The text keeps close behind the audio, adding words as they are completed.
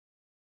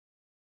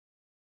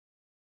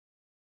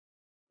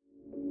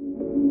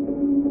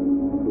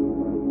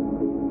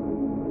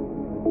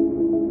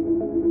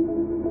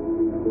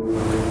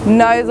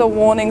Know the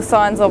warning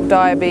signs of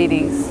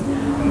diabetes.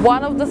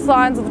 One of the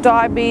signs of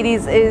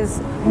diabetes is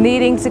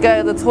needing to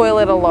go to the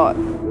toilet a lot.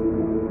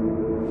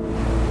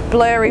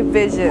 Blurry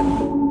vision.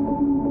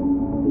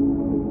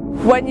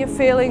 When you're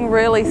feeling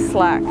really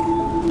slack.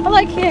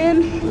 Hello,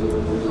 Ken.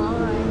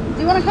 Hi.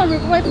 Do you want to come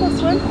play for a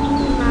swim?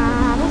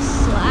 Nah, that's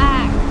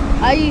slack.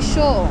 Are you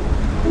sure?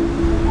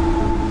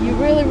 You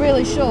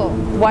really sure?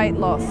 Weight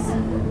loss.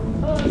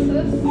 Oh,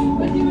 sis,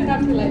 what have you been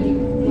up to lately? You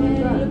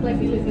look like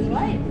you lose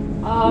weight.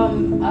 I've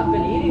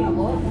been eating a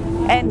lot.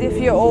 And if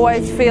you're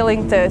always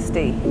feeling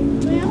thirsty. I'm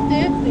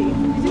thirsty.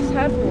 You just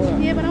had water.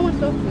 Yeah, but I want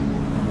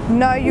to.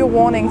 Know your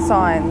warning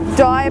signs.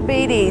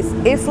 Diabetes,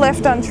 if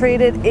left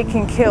untreated, it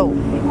can kill.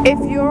 If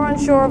you're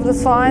unsure of the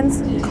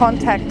signs,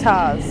 contact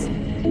TARS.